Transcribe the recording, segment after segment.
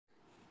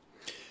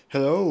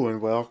Hello and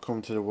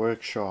welcome to the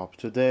workshop.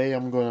 Today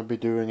I'm going to be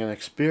doing an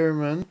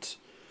experiment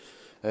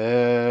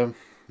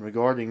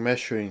regarding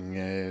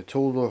measuring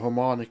total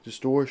harmonic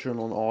distortion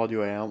on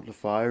audio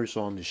amplifiers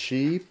on the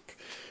cheap,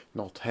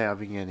 not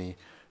having any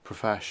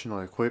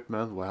professional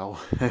equipment.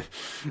 Well,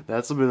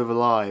 that's a bit of a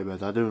lie,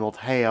 but I do not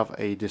have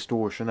a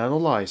distortion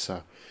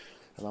analyzer.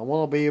 And I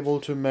want to be able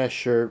to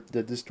measure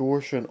the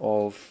distortion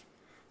of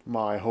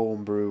my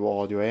homebrew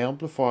audio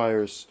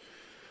amplifiers.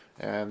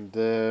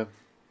 And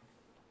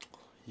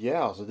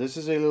yeah, so this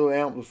is a little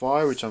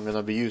amplifier which I'm going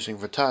to be using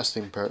for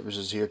testing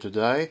purposes here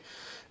today.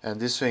 And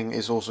this thing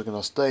is also going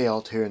to stay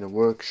out here in the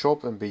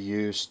workshop and be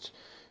used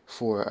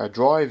for a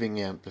driving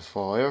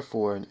amplifier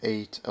for an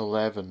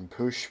 811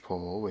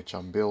 push-pull, which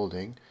I'm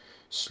building.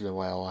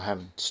 Well, I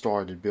haven't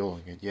started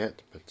building it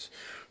yet, but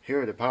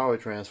here are the power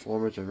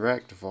transformers and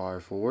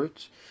rectifier for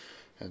it,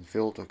 and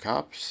filter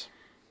caps.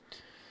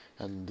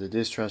 And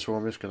this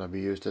transformer is going to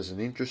be used as an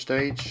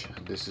interstage,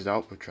 and this is the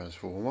output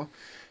transformer.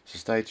 So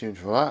stay tuned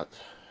for that.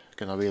 It's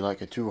going to be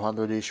like a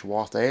 200-ish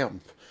watt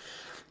amp.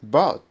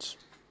 But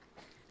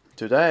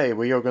today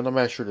we are going to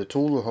measure the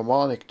total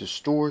harmonic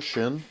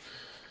distortion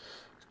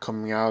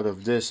coming out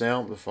of this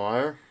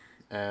amplifier.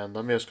 And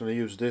I'm just going to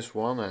use this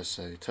one as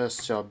a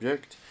test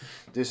subject.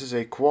 This is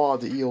a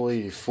quad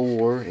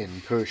EL84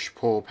 in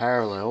push-pull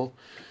parallel.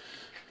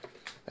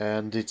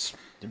 And it's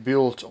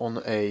built on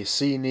a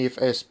CNIF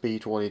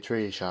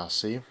SB23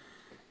 chassis.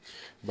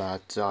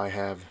 But I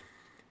have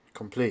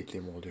completely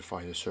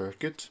modified the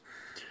circuit,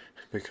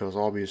 because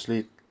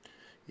obviously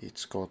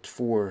it's got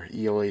 4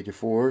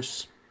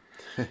 EL84s.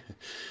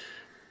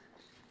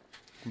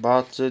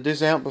 But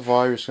this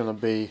amplifier is going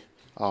to be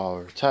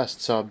our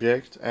test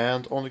subject,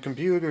 and on the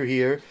computer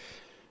here,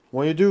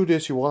 when you do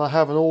this, you want to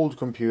have an old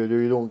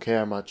computer you don't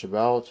care much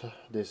about.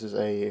 This is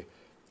a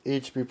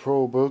HP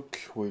ProBook,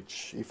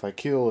 which if I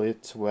kill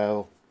it,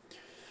 well,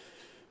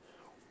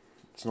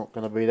 it's not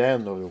going to be the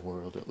end of the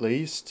world, at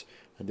least.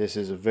 And this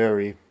is a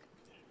very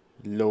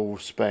low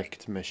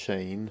spec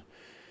machine.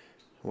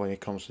 When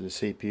it comes to the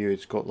CPU,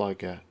 it's got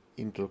like a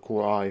Intel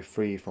Core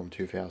i3 from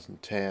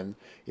 2010.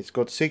 It's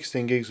got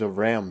 16 gigs of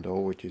RAM though,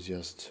 which is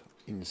just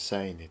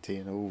insanity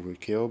and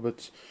overkill.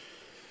 But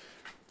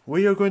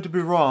we are going to be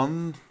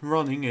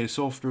running a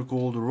software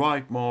called the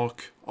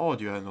Rightmark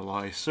Audio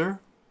Analyzer.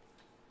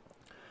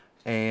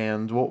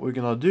 And what we're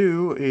gonna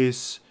do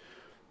is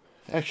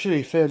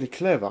actually fairly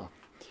clever.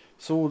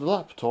 So the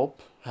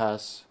laptop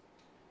has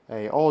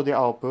a audio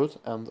output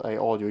and a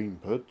audio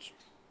input.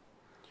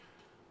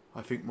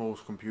 I think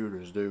most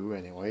computers do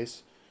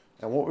anyways.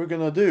 And what we're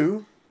gonna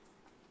do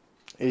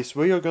is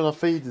we are gonna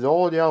feed the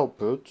audio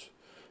output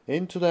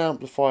into the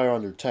amplifier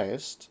under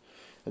test,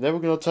 and then we're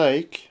gonna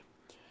take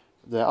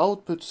the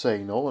output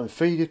signal and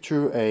feed it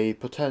through a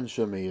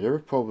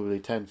potentiometer, probably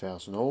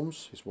 10,000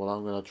 ohms is what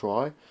I'm gonna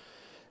try,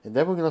 and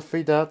then we're gonna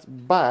feed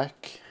that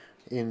back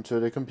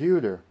into the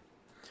computer.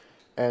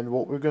 And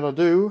what we're gonna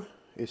do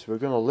is we're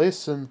gonna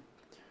listen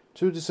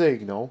to the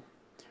signal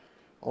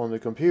on the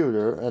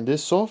computer, and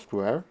this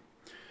software,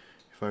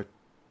 if I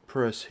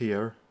press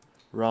here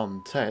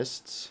run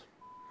tests,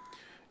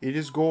 it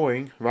is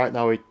going right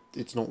now.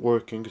 It's not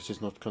working because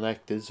it's not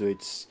connected, so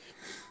it's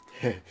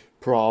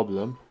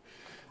problem,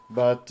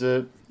 but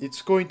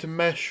it's going to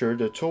measure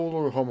the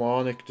total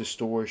harmonic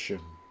distortion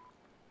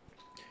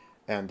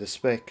and the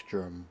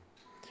spectrum.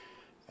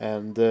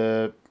 And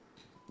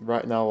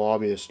right now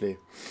obviously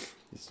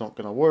it's not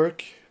gonna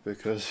work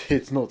because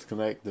it's not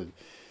connected.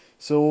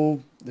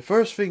 So the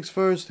first things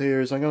first here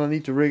is I'm gonna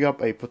need to rig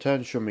up a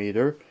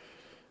potentiometer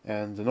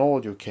and an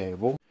audio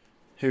cable.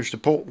 Here's the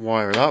port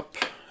wired up,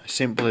 as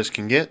simple as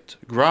can get.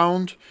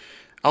 Ground,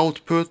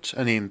 output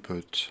and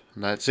input,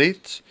 and that's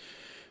it.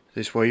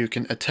 This way you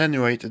can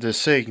attenuate the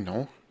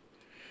signal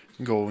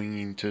going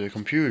into the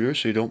computer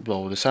so you don't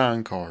blow the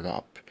sound card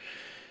up.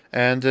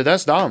 And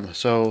that's done,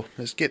 so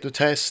let's get to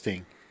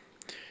testing.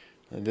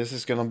 And this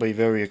is gonna be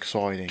very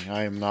exciting.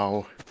 I am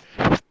now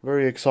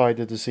very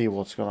excited to see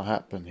what's gonna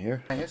happen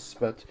here. Yes,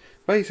 but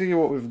basically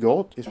what we've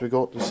got is we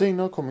got the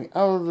signal coming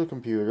out of the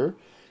computer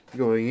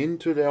going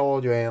into the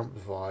audio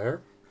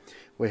amplifier.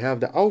 We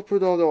have the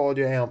output of the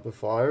audio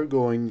amplifier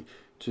going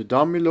to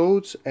dummy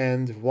loads,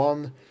 and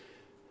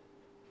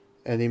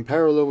in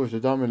parallel with the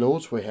dummy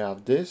loads we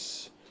have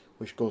this,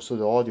 which goes to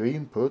the audio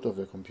input of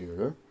the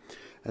computer.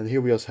 And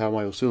here we just have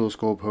my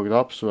oscilloscope hooked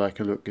up so I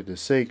can look at the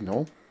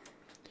signal,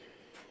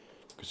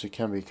 because it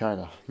can be kind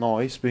of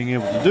nice being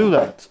able to do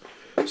that.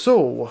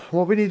 So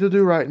what we need to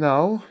do right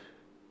now,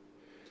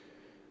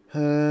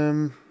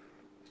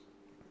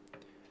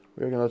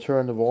 we're going to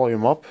turn the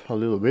volume up a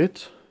little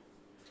bit,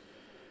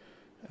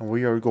 and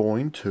we are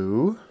going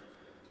to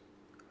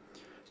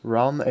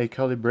run a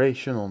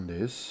calibration on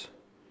this.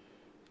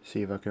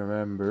 See if I can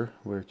remember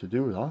where to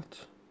do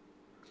that.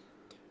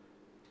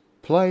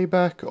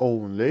 Playback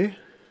only.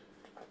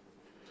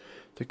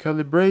 The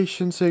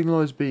calibration signal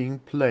is being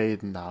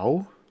played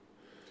now.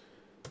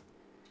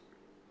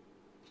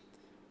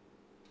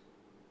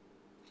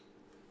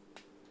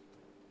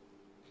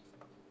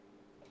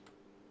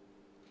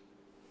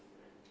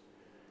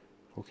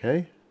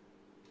 Okay.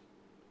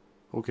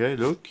 Okay,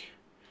 look.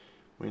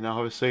 We now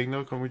have a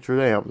signal coming through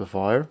the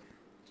amplifier.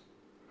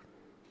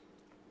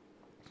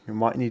 You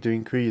might need to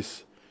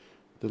increase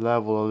the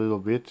level a little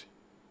bit,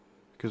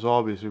 because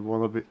obviously we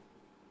want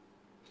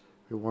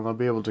to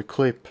be able to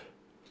clip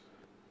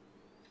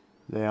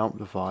the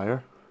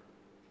amplifier.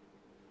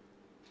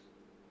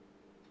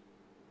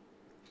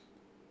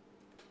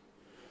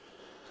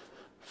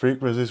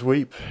 Frequency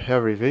sweep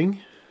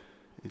everything.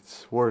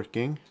 It's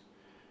working.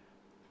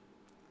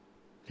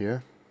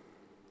 Here.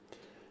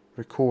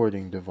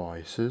 Recording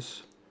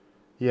devices.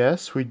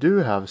 Yes, we do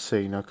have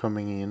signal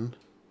coming in.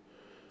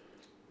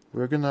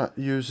 We're gonna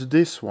use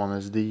this one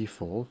as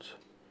default.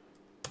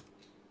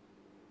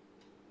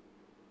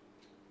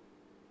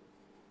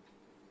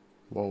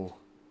 Whoa,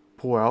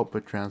 poor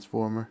output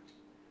transformer.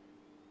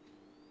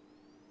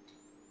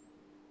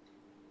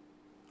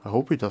 I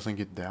hope it doesn't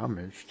get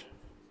damaged.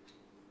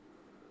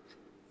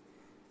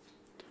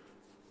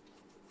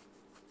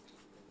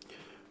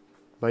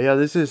 But yeah,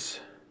 this is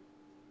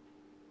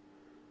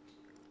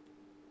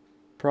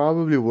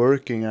probably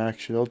working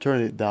actually. I'll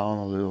turn it down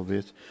a little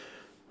bit.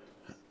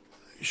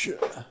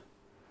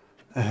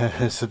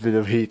 There's a bit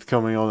of heat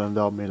coming on and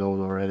dummy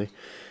load already.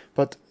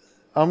 But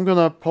I'm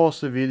gonna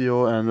pause the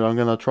video and I'm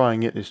gonna try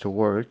and get this to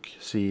work.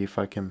 See if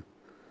I can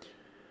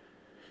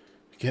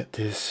get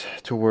this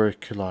to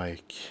work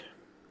like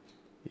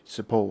it's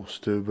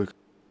supposed to.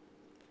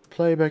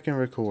 Playback and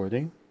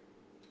recording.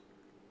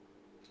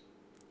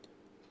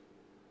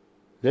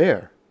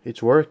 There,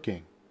 it's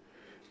working.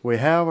 We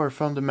have our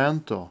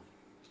fundamental.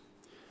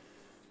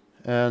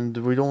 And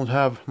we don't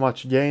have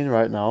much gain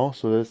right now,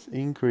 so let's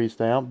increase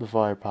the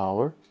amplifier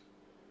power.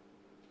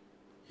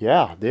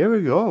 Yeah, there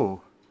we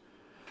go.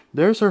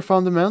 There's our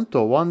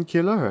fundamental, 1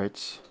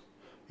 kilohertz.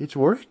 It's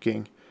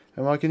working.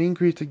 And I can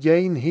increase the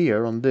gain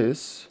here on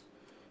this.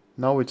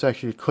 Now it's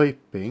actually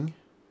clipping.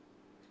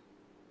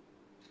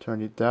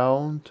 Turn it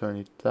down, turn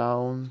it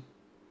down.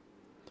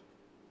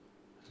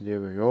 There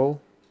we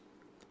go.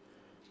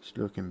 It's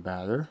looking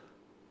better.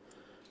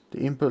 The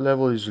input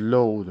level is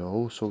low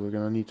though, so we're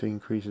gonna need to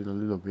increase it a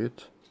little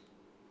bit.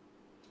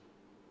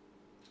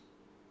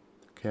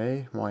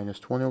 Okay, minus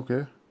 20,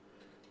 okay.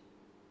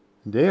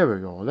 There we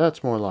go,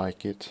 that's more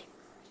like it.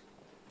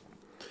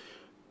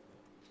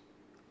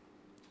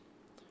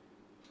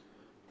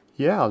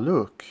 Yeah,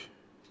 look.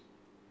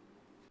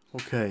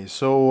 Okay,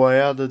 so I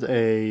added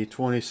a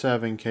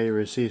 27k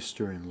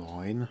resistor in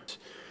line.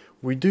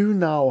 We do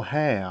now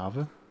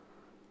have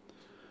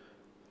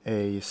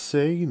a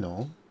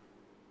signal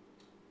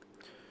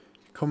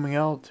coming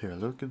out here.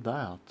 Look at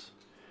that.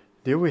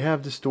 There we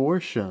have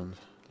distortion.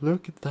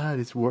 Look at that,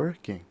 it's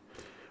working.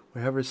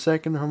 We have a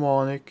second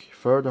harmonic,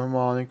 third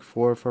harmonic,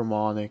 fourth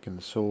harmonic,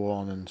 and so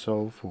on and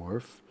so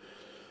forth.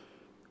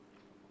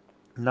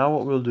 Now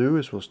what we'll do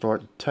is we'll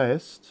start the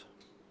test.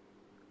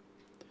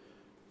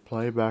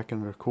 Playback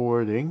and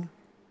recording.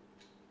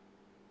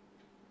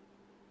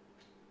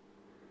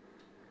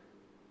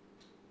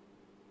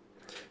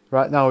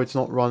 Right now it's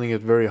not running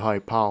at very high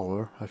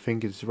power. I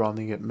think it's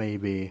running at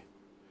maybe,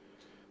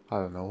 I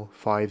don't know,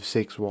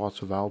 5-6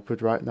 watts of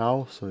output right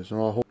now, so it's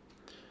not a whole.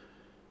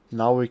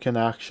 Now we can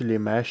actually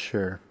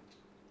measure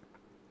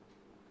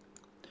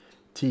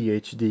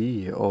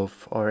THD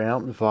of our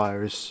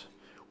amplifiers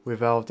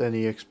without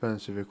any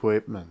expensive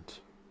equipment.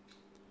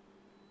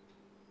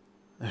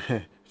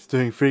 It's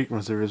doing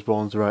frequency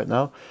response right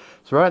now.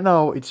 So right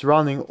now it's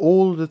running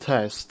all the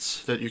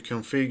tests that you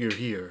configure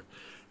here.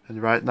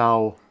 And right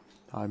now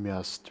I'm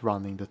just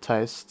running the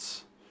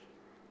tests.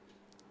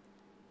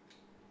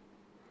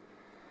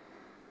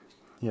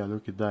 Yeah,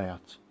 look at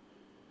that.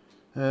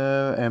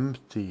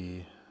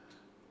 Empty.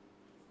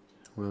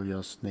 We'll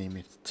just name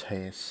it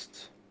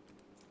test.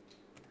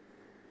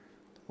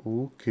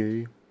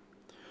 Okay.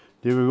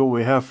 There we go.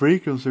 We have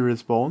frequency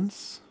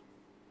response.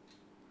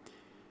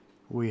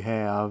 We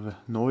have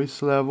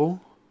noise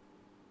level.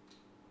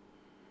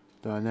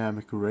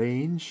 Dynamic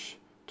range.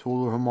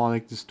 Total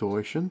harmonic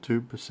distortion,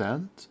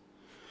 2%.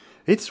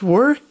 It's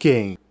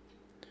working!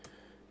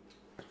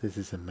 This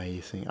is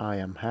amazing. I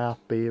am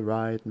happy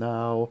right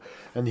now.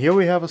 And here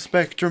we have a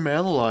spectrum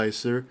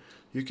analyzer.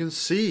 You can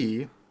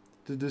see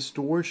the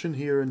distortion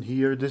here and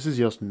here. This is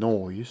just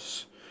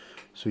noise,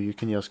 so you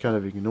can just kind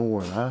of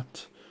ignore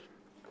that.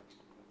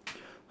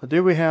 But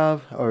there we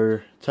have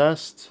our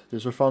test.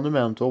 This is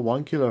fundamental,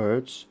 1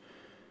 kilohertz.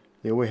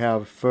 There we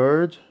have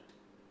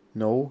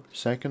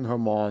second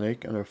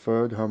harmonic and our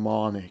third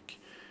harmonic.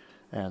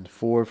 And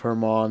fourth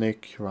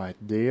harmonic right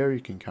there. You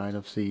can kind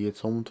of see it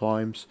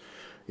sometimes.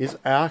 It's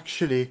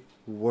actually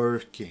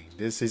working.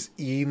 This is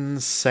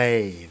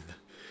insane.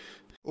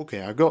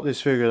 Okay, I got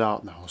this figured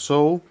out now.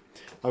 So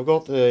I've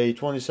got a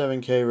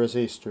 27k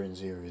resistor in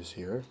series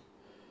here,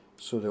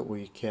 so that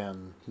we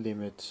can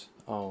limit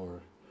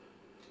our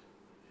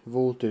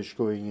voltage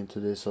going into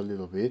this a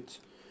little bit.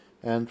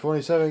 And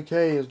 27k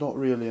is not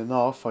really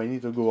enough. I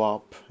need to go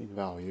up in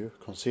value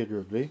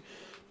considerably,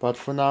 but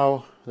for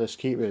now let's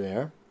keep it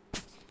there.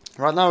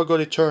 Right now I got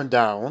it turned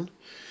down,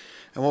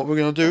 And what we're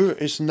going to do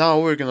is now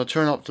we're going to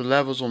turn up the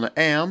levels on the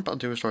amp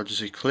until we start to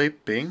see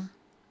clipping.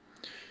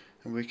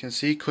 And we can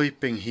see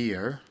clipping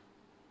here.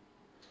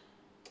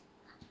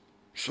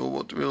 So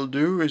what we'll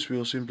do is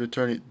we'll simply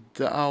turn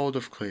it out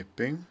of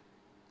clipping.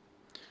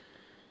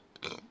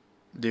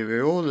 There we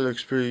go, that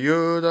looks pretty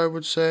good, I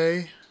would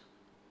say.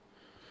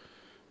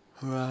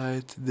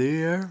 Right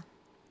there.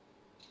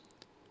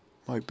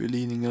 Might be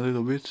leaning a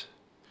little bit.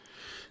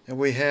 And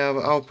we have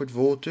output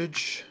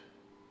voltage.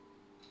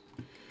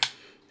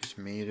 This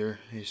meter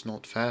is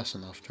not fast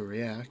enough to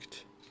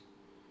react.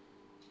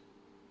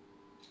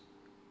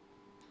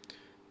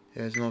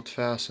 Yeah, it's not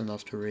fast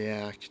enough to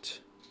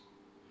react.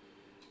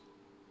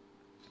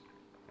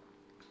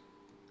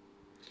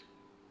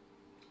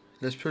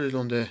 Let's put it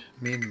on the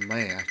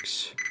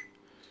min-max.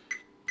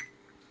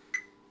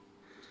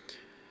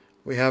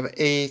 We have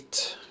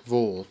 8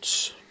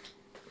 volts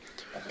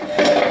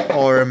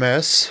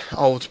RMS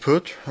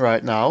output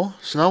right now.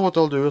 So now what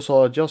I'll do is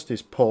I'll adjust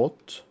this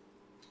pot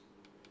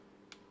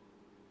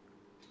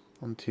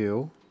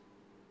until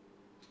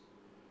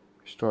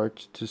we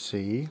start to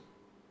see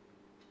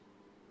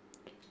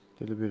a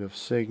little bit of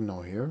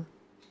signal here.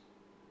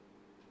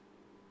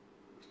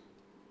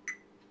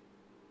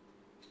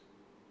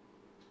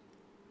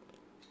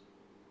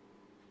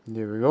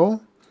 There we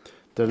go.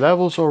 The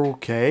levels are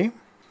okay.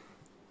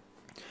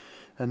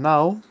 And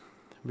now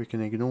we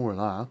can ignore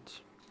that.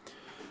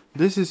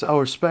 This is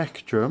our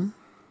spectrum.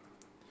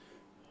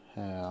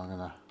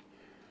 I'm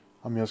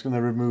just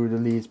gonna remove the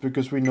leads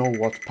because we know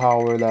what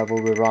power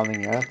level we're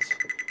running at.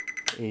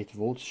 8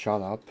 volts,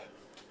 shut up.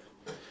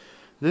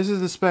 This is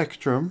the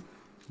spectrum.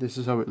 This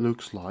is how it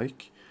looks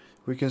like.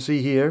 We can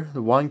see here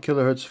the 1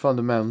 kilohertz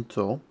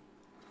fundamental,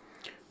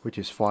 which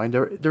is fine.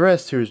 The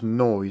rest here is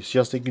noise,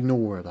 just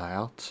ignore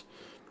that.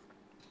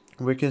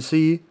 We can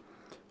see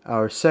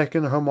our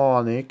second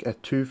harmonic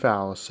at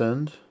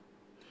 2000,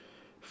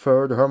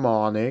 third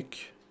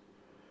harmonic,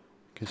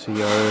 you can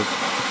see our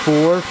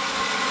fourth.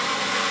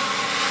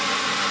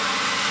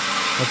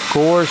 Of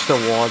course the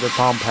water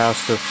pump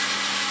has to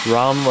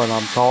run when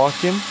I'm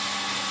talking.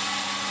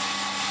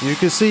 You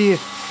can see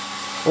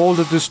all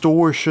the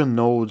distortion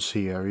nodes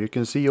here. You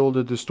can see all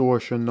the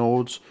distortion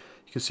nodes.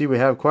 You can see we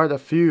have quite a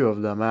few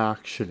of them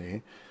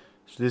actually.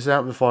 So this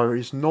amplifier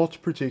is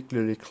not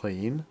particularly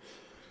clean.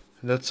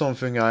 That's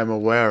something I'm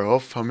aware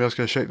of. I'm just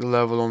going to check the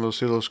level on the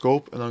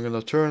oscilloscope and I'm going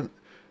to turn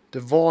the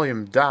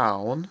volume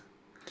down.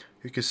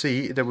 You can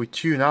see that we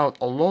tune out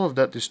a lot of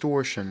that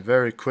distortion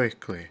very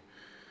quickly,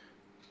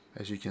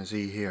 as you can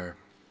see here.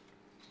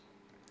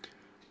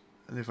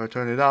 And if I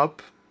turn it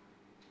up,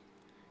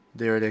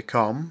 there they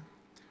come.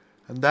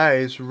 And that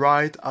is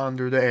right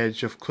under the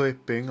edge of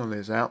clipping on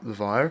this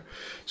amplifier.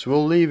 So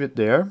we'll leave it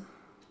there.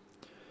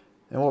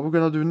 And what we're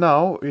going to do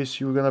now is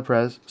you're going to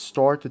press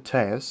start the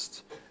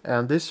test.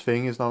 And this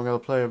thing is now going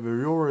to play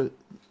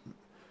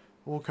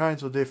all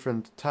kinds of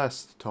different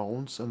test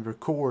tones and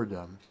record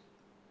them.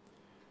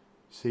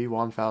 See,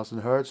 1000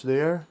 Hertz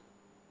there.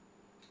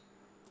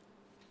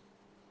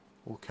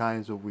 All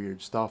kinds of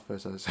weird stuff,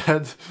 as I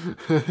said.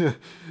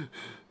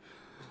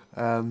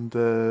 And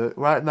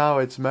right now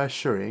it's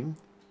measuring.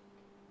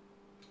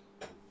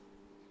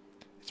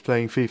 It's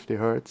playing 50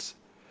 Hertz.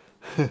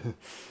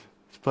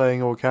 It's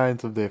playing all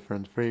kinds of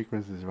different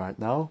frequencies right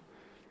now.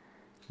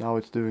 Now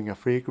it's doing a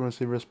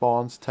frequency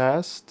response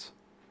test.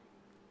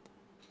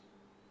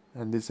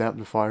 And this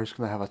amplifier is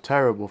going to have a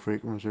terrible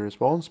frequency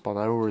response, but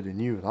I already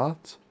knew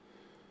that.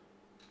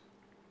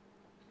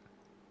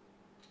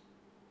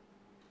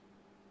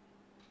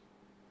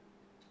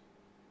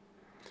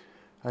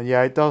 And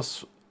yeah, it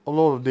does a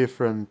lot of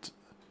different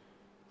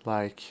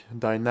like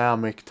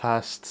dynamic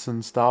tests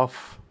and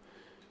stuff.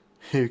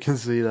 You can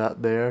see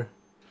that there.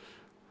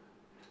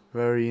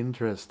 Very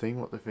interesting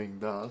what the thing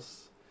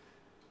does.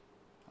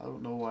 I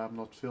don't know why I'm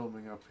not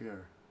filming up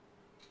here.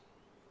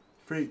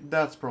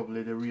 That's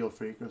probably the real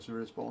frequency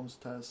response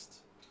test.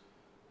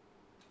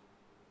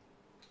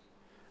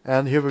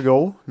 And here we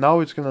go. Now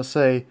it's gonna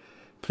say,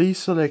 please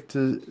select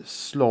the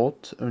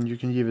slot, and you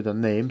can give it a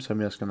name. So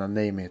I'm just gonna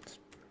name it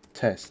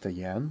test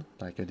again,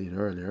 like I did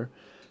earlier.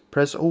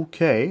 Press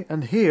OK,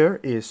 and here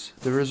is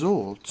the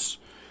results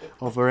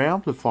of our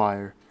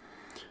amplifier.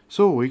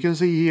 So we can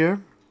see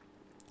here,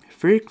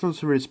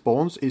 frequency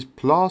response is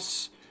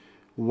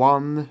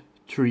 +1,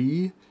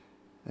 3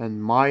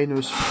 and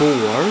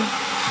 -4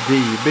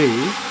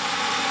 dB,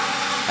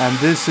 and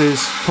this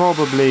is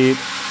probably,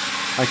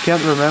 I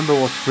can't remember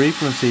what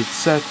frequency it's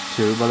set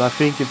to, but I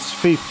think it's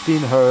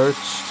 15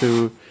 Hertz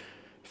to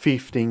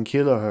 15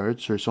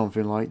 kilohertz or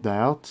something like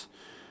that.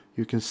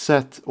 You can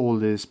set all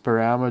these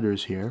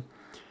parameters here.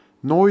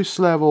 Noise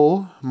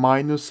level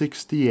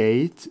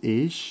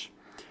 -68-ish,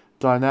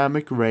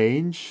 dynamic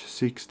range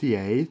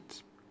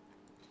 68.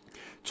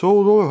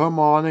 Total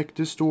harmonic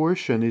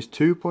distortion is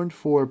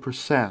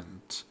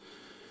 2.4%.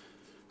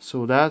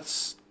 So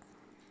that's,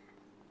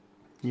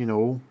 you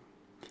know,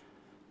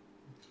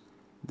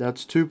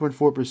 that's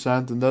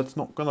 2.4%, and that's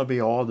not gonna be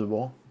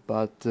audible,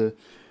 but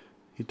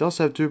it does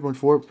have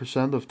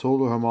 2.4% of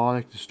total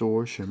harmonic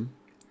distortion.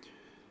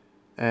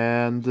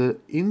 And the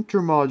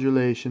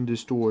intermodulation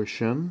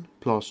distortion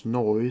plus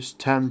noise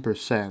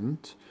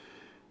 10%.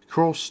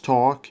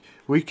 Crosstalk,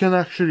 we can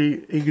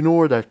actually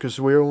ignore that because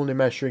we're only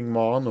measuring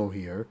mono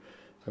here.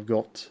 I've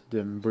got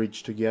them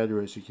bridged together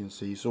as you can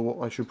see. So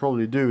what I should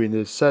probably do in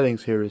the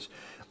settings here is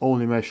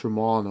only measure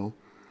mono.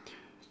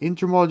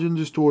 Intermodulation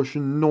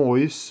distortion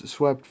noise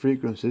swept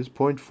frequencies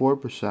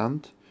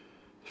 0.4%.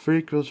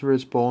 Frequency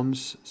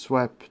response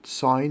swept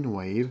sine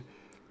wave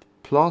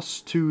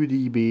plus 2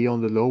 dB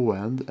on the low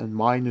end and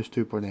minus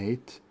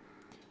 2.8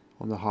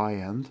 on the high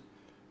end.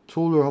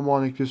 Total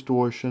harmonic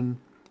distortion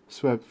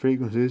swept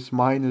frequencies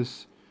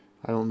minus,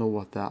 I don't know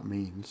what that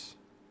means.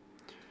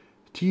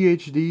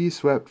 THD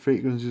swept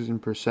frequencies in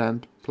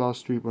percent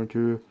plus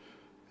 3.2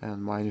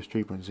 and minus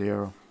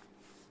 3.0.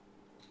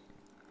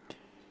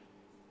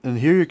 And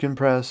here you can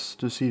press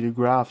to see the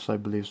graphs, I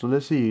believe. So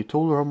let's see,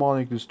 total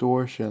harmonic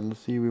distortion.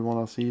 Let's see, we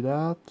want to see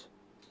that.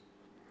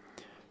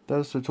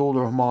 That's the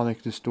total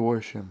harmonic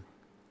distortion.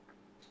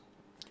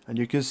 And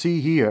you can see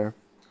here,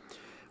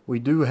 we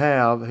do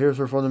have, here's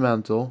our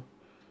fundamental,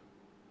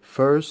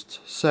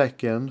 first,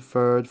 second,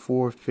 third,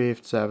 fourth,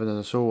 fifth, seventh,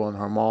 and so on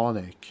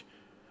harmonic.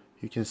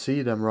 You can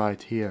see them right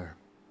here.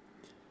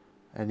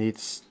 And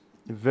it's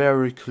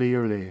very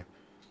clear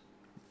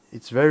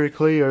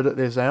that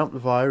this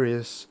amplifier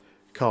is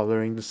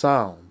coloring the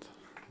sound,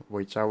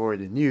 which I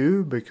already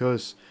knew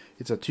because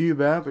it's a tube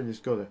amp and it's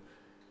got a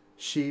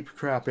cheap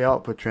crappy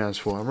output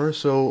transformer,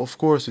 so of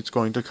course it's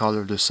going to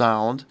color the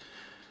sound.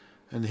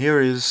 And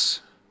here is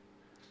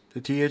the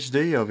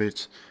THD of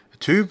it.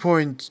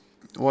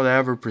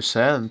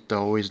 2.whatever%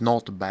 though is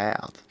not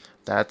bad.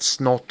 That's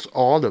not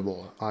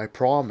audible, I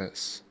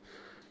promise.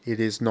 It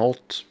is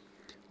not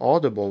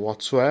audible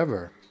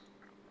whatsoever.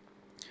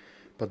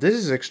 But this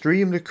is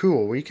extremely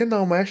cool. We can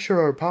now measure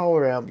our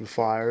power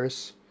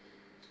amplifiers.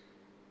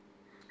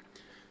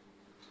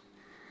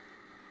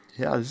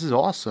 Yeah, this is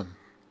awesome.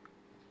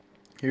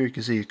 Here you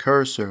can see a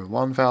cursor,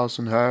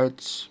 1000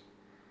 Hertz,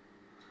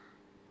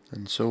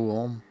 and so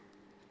on.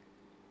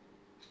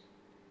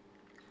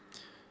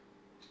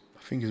 I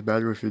think it's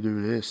better if you do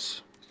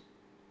this.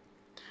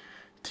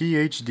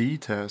 THD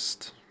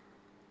test.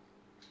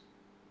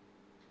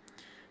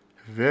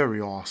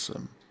 Very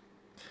awesome.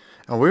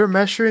 And we're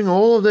measuring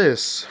all of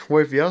this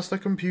with just a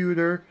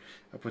computer,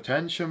 a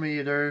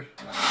potentiometer,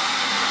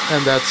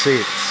 and that's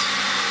it.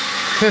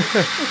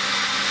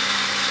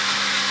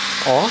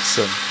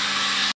 Awesome.